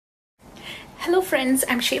Hello friends,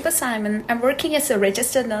 I'm Sheba Simon. I'm working as a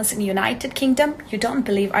registered nurse in United Kingdom. You don't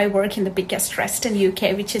believe I work in the biggest trust in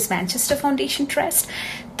UK, which is Manchester Foundation Trust.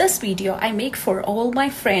 This video I make for all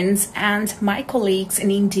my friends and my colleagues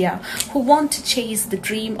in India who want to chase the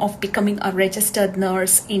dream of becoming a registered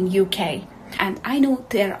nurse in UK. And I know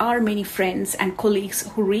there are many friends and colleagues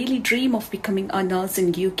who really dream of becoming a nurse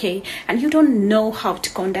in UK and you don't know how to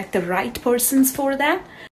contact the right persons for that.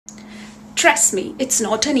 Trust me, it's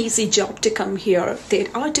not an easy job to come here. There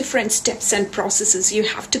are different steps and processes you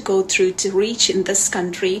have to go through to reach in this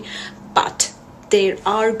country, but there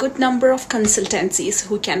are a good number of consultancies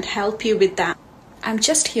who can help you with that. I'm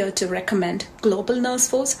just here to recommend Global Nurse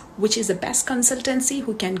Force, which is the best consultancy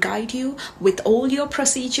who can guide you with all your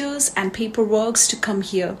procedures and paperwork to come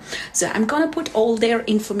here. So I'm gonna put all their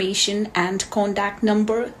information and contact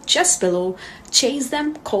number just below. Chase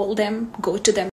them, call them, go to them.